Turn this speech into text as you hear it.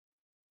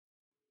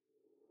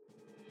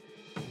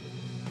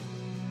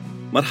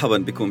مرحبا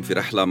بكم في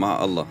رحلة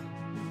مع الله.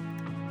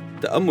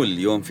 تأمل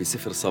اليوم في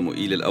سفر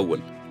صموئيل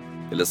الاول،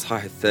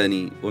 الإصحاح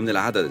 2 ومن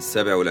العدد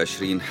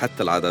 27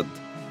 حتى العدد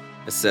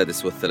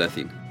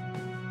 36.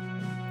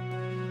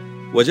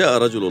 وجاء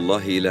رجل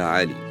الله إلى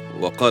عالي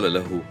وقال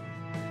له: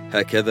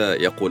 هكذا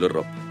يقول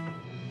الرب: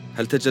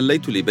 هل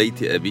تجليت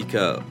لبيت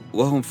أبيك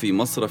وهم في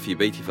مصر في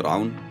بيت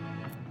فرعون؟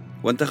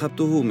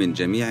 وانتخبته من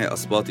جميع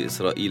أسباط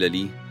إسرائيل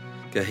لي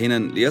كاهنا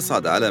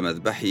ليصعد على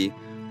مذبحي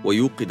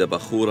ويوقد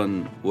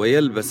بخورا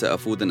ويلبس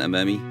أفودا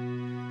أمامي.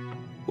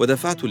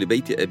 ودفعت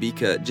لبيت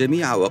أبيك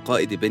جميع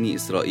وقائد بني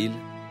إسرائيل،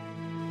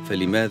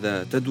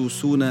 فلماذا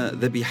تدوسون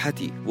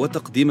ذبيحتي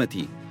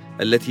وتقدمتي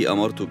التي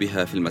أمرت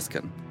بها في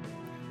المسكن،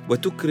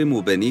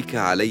 وتكرم بنيك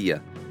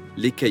علي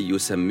لكي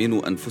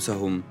يسمنوا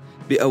أنفسهم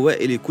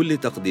بأوائل كل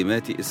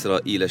تقديمات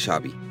إسرائيل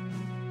شعبي؟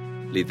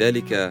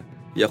 لذلك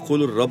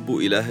يقول الرب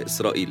إله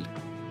إسرائيل: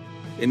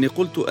 إني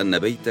قلت أن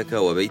بيتك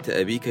وبيت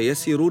أبيك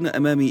يسيرون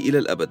أمامي إلى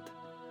الأبد.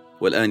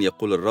 والآن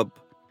يقول الرب: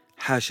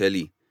 حاشا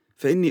لي،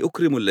 فإني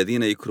أكرم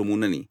الذين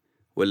يكرمونني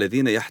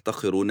والذين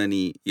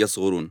يحتقرونني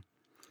يصغرون.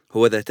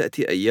 هوذا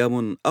تأتي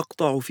أيام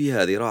أقطع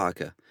فيها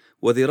ذراعك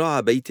وذراع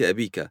بيت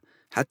أبيك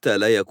حتى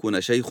لا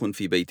يكون شيخ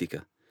في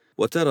بيتك،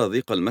 وترى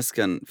ضيق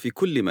المسكن في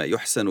كل ما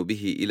يحسن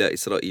به إلى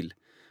إسرائيل،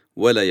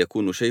 ولا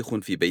يكون شيخ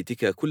في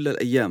بيتك كل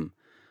الأيام.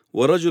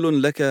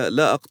 ورجل لك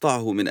لا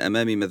أقطعه من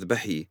أمام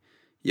مذبحي،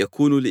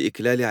 يكون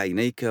لإكلال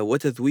عينيك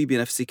وتذويب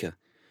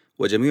نفسك،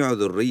 وجميع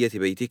ذرية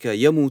بيتك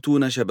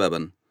يموتون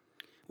شبابا.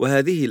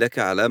 وهذه لك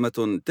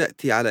علامة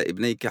تأتي على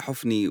ابنيك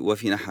حفني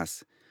وفي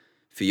نحاس،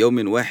 في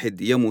يوم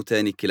واحد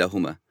يموتان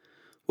كلاهما.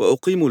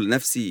 وأقيم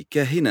لنفسي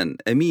كاهنا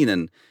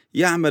أمينا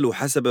يعمل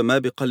حسب ما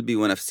بقلبي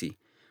ونفسي،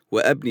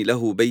 وأبني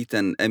له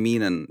بيتا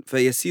أمينا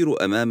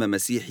فيسير أمام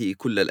مسيحي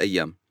كل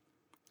الأيام.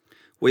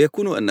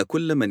 ويكون أن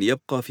كل من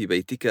يبقى في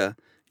بيتك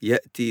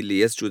يأتي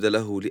ليسجد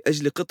له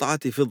لأجل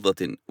قطعة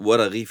فضة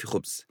ورغيف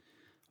خبز،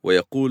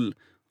 ويقول: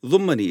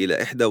 ضمني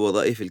إلى إحدى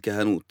وظائف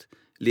الكهنوت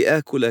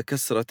لآكل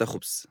كسرة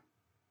خبز.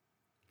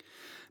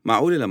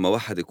 معقول لما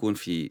واحد يكون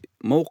في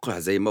موقع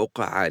زي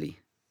موقع عالي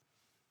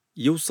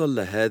يوصل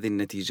لهذه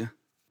النتيجة؟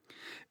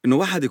 إنه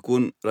واحد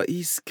يكون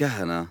رئيس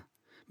كهنة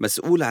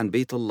مسؤول عن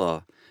بيت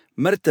الله،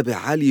 مرتبة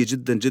عالية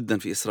جدا جدا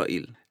في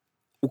إسرائيل،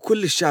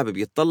 وكل الشعب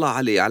بيطلع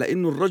عليه على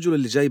إنه الرجل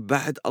اللي جاي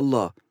بعد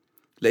الله،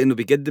 لأنه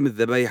بيقدم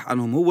الذبايح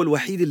عنهم، هو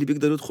الوحيد اللي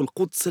بيقدر يدخل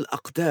قدس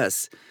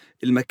الأقداس،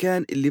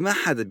 المكان اللي ما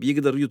حدا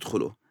بيقدر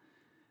يدخله.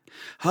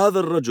 هذا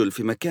الرجل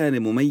في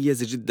مكان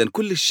مميز جدا،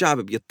 كل الشعب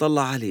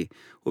بيطلع عليه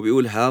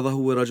وبيقول: هذا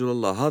هو رجل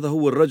الله، هذا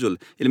هو الرجل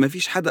اللي ما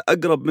فيش حدا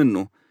أقرب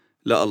منه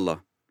لا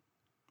الله.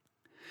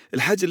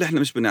 الحاجة اللي احنا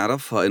مش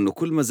بنعرفها إنه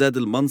كل ما زاد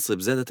المنصب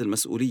زادت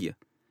المسؤولية.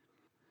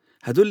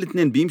 هدول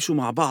الاثنين بيمشوا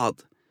مع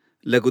بعض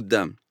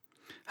لقدام.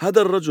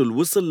 هذا الرجل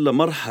وصل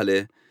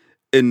لمرحلة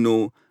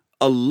إنه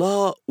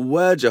الله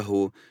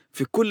واجهه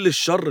في كل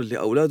الشر اللي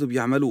أولاده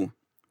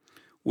بيعملوه.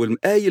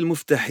 والآية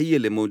المفتاحية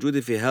اللي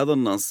موجودة في هذا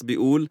النص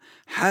بيقول: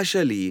 حاشا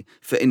لي،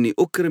 فإني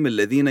أكرم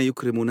الذين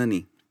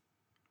يكرمونني.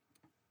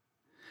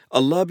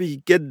 الله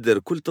بيقدر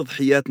كل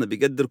تضحياتنا،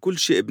 بيقدر كل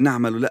شيء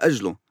بنعمله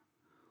لأجله،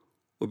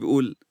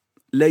 وبيقول: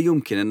 لا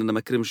يمكن أن أنا ما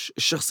أكرمش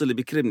الشخص اللي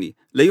بيكرمني،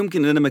 لا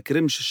يمكن أن أنا ما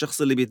أكرمش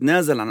الشخص اللي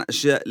بيتنازل عن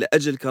أشياء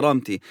لأجل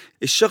كرامتي،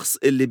 الشخص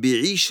اللي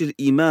بيعيش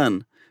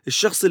الإيمان،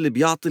 الشخص اللي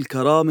بيعطي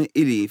الكرامة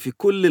إلي في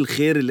كل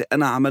الخير اللي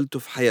أنا عملته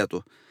في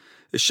حياته،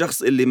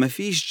 الشخص اللي ما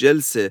فيش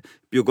جلسة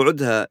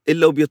بيقعدها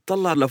إلا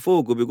وبيطلع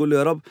لفوق وبيقول له: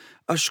 يا رب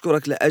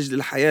أشكرك لأجل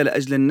الحياة،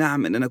 لأجل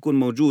النعم إن أنا أكون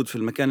موجود في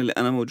المكان اللي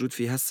أنا موجود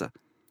فيه هسا.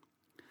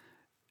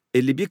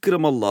 اللي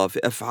بيكرم الله في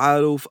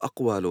أفعاله وفي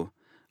أقواله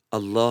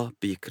الله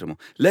بيكرمه،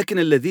 لكن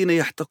الذين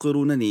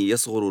يحتقرونني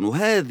يصغرون.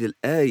 وهذه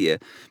الآية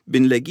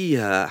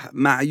بنلاقيها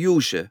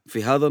معيوشة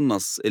في هذا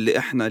النص اللي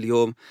إحنا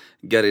اليوم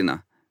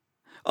قريناه.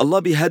 الله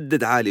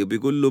بيهدد عالي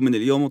وبيقول له: من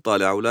اليوم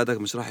وطالع أولادك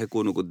مش راح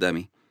يكونوا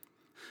قدامي،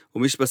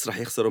 ومش بس راح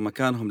يخسروا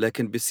مكانهم،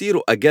 لكن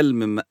بيصيروا أقل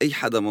مما أي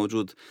حدا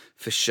موجود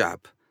في الشعب.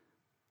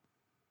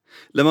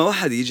 لما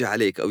واحد يجي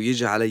عليك أو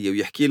يجي علي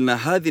ويحكي لنا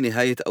هذه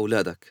نهاية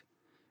أولادك،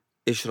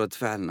 إيش رد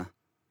فعلنا؟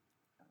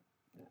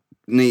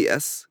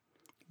 نيأس؟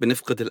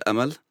 بنفقد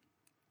الأمل؟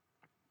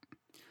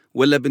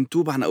 ولا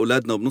بنتوب عن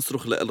أولادنا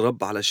وبنصرخ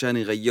للرب علشان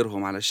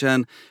يغيرهم،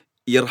 علشان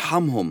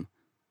يرحمهم؟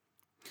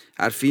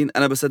 عارفين،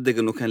 أنا بصدق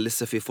أنه كان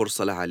لسه في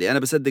فرصة لعلي، أنا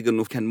بصدق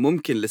أنه كان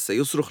ممكن لسه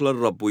يصرخ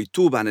للرب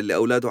ويتوب عن اللي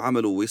أولاده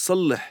عملوا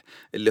ويصلح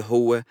اللي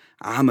هو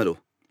عمله،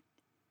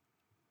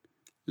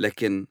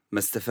 لكن ما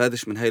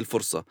استفادش من هاي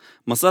الفرصة،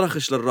 ما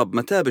صرخش للرب،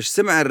 ما تابش،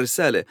 سمع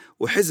الرسالة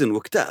وحزن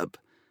واكتئب،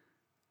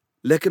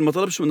 لكن ما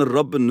طلبش من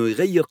الرب أنه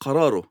يغير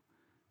قراره.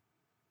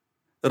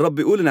 الرب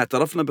يقول: إن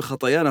اعترفنا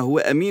بخطايانا هو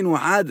أمين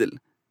وعادل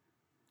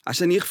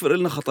عشان يغفر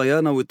لنا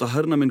خطايانا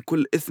ويطهرنا من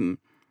كل إثم.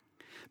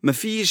 ما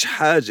فيش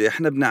حاجة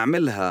إحنا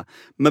بنعملها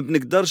ما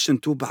بنقدرش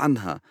نتوب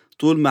عنها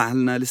طول ما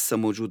عنا لسه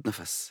موجود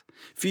نفس.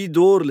 في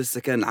دور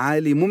لسه كان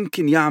عالي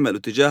ممكن يعمله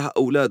تجاه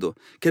أولاده،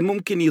 كان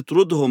ممكن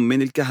يطردهم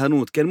من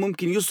الكهنوت، كان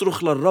ممكن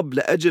يصرخ للرب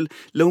لأجل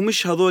لو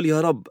مش هذول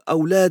يا رب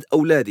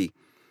أولادي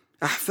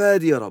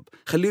أحفادي، يا رب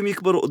خليهم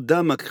يكبروا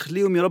قدامك،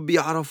 خليهم يا رب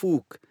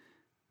يعرفوك.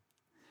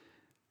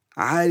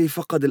 عالي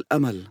فقد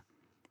الأمل،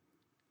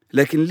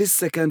 لكن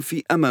لسه كان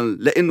في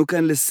أمل لأنه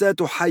كان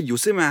لساته حي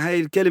وسمع هاي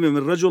الكلمة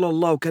من رجل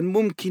الله وكان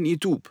ممكن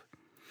يتوب.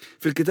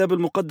 في الكتاب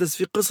المقدس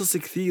في قصص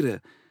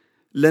كثيرة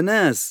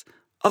لناس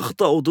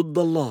أخطأوا ضد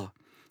الله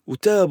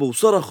وتابوا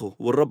وصرخوا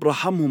والرب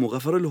رحمهم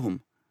وغفر لهم،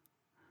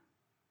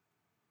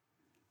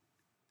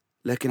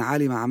 لكن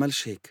علي ما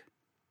عملش هيك.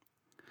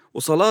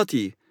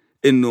 وصلاتي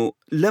إنه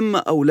لما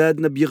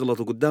أولادنا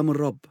بيغلطوا قدام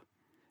الرب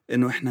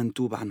إنه إحنا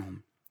نتوب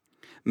عنهم،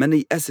 ما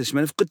نيأسش،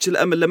 ما نفقدش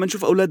الأمل. لما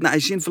نشوف أولادنا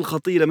عايشين في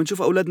الخطية، لما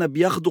نشوف أولادنا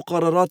بياخدوا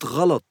قرارات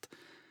غلط،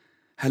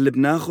 هل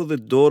بناخذ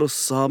الدور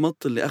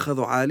الصامت اللي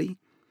أخذوا عالي،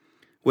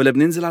 ولا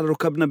بننزل على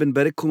ركبنا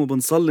بنباركهم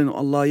وبنصلي إنه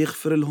الله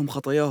يغفر لهم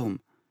خطاياهم؟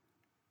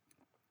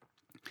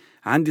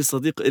 عندي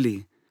صديق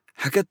إلي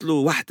حكت له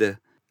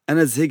وحدة: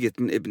 أنا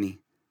زهقت من ابني،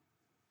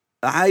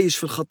 عايش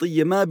في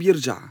الخطية ما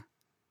بيرجع.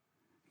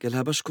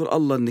 قالها: بشكر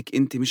الله إنك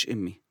أنت مش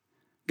أمي.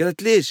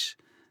 قالت: ليش؟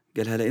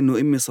 قالها: لأنه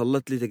أمي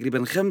صلت لي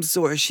تقريبا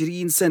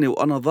 25 سنة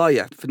وأنا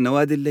ضايع في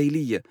النوادي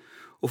الليلية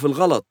وفي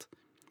الغلط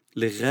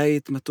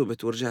لغاية ما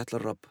تبت ورجعت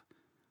للرب.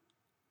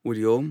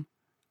 واليوم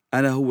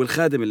أنا هو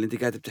الخادم اللي أنت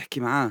قاعد بتحكي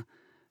معاه،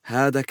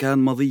 هذا كان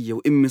ماضية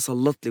وأمي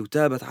صلت لي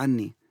وتابت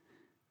عني.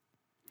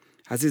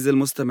 عزيزي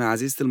المستمع،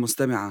 عزيزتي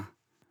المستمعة،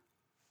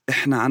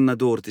 إحنا عنا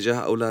دور تجاه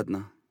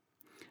أولادنا،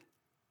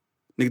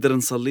 نقدر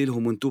نصلي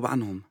لهم ونتوب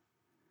عنهم،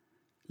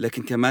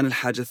 لكن كمان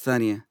الحاجة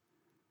الثانية،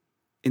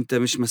 أنت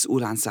مش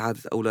مسؤول عن سعادة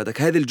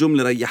أولادك. هذه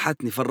الجملة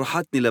ريحتني،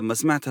 فرحتني لما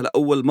سمعتها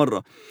لأول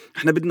مرة.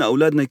 إحنا بدنا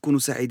أولادنا يكونوا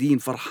سعيدين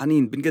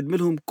فرحانين، بنقدم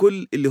لهم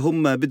كل اللي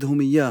هم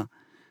بدهم إياه،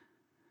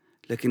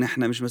 لكن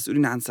إحنا مش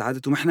مسؤولين عن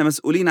سعادتهم. إحنا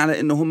مسؤولين على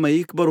إنه هم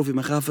يكبروا في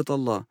مخافة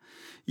الله،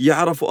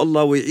 يعرفوا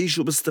الله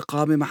ويعيشوا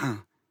باستقامة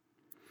معه،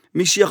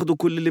 مش ياخدوا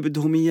كل اللي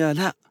بدهم إياه،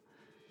 لا،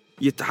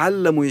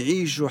 يتعلموا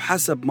يعيشوا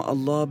حسب ما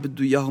الله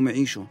بده إياهم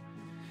يعيشوا،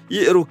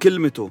 يقروا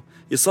كلمته،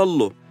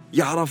 يصلوا،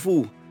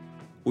 يعرفوه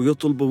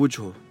ويطلبوا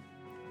وجهه.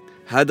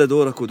 هذا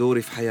دورك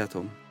ودوري في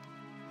حياتهم.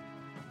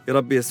 يا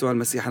رب يسوع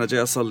المسيح، أنا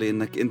جاي أصلي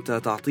إنك أنت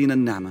تعطينا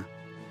النعمة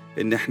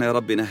إن إحنا يا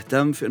رب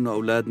نهتم في إنه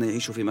أولادنا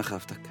يعيشوا في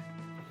مخافتك،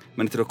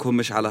 ما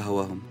نتركهمش على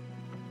هواهم.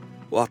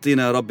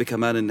 وأعطينا يا رب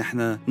كمان إن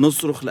إحنا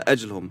نصرخ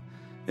لأجلهم،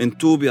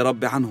 نتوب يا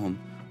رب عنهم،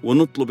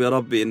 ونطلب يا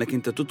رب إنك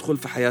أنت تدخل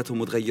في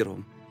حياتهم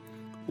وتغيرهم.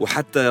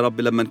 وحتى يا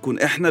رب لما نكون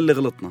إحنا اللي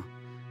غلطنا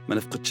ما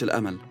نفقدش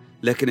الأمل،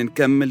 لكن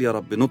نكمل يا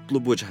رب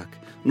نطلب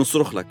وجهك،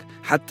 نصرخ لك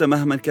حتى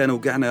مهما كان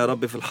وقعنا يا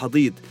رب في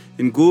الحضيض،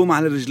 نقوم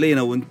على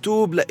رجلينا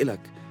ونتوب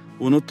لإلك،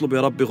 ونطلب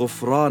يا رب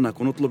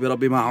غفرانك، ونطلب يا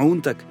رب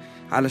معونتك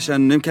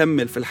علشان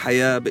نكمل في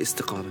الحياة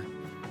باستقامة،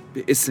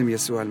 باسم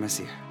يسوع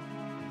المسيح،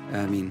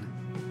 آمين.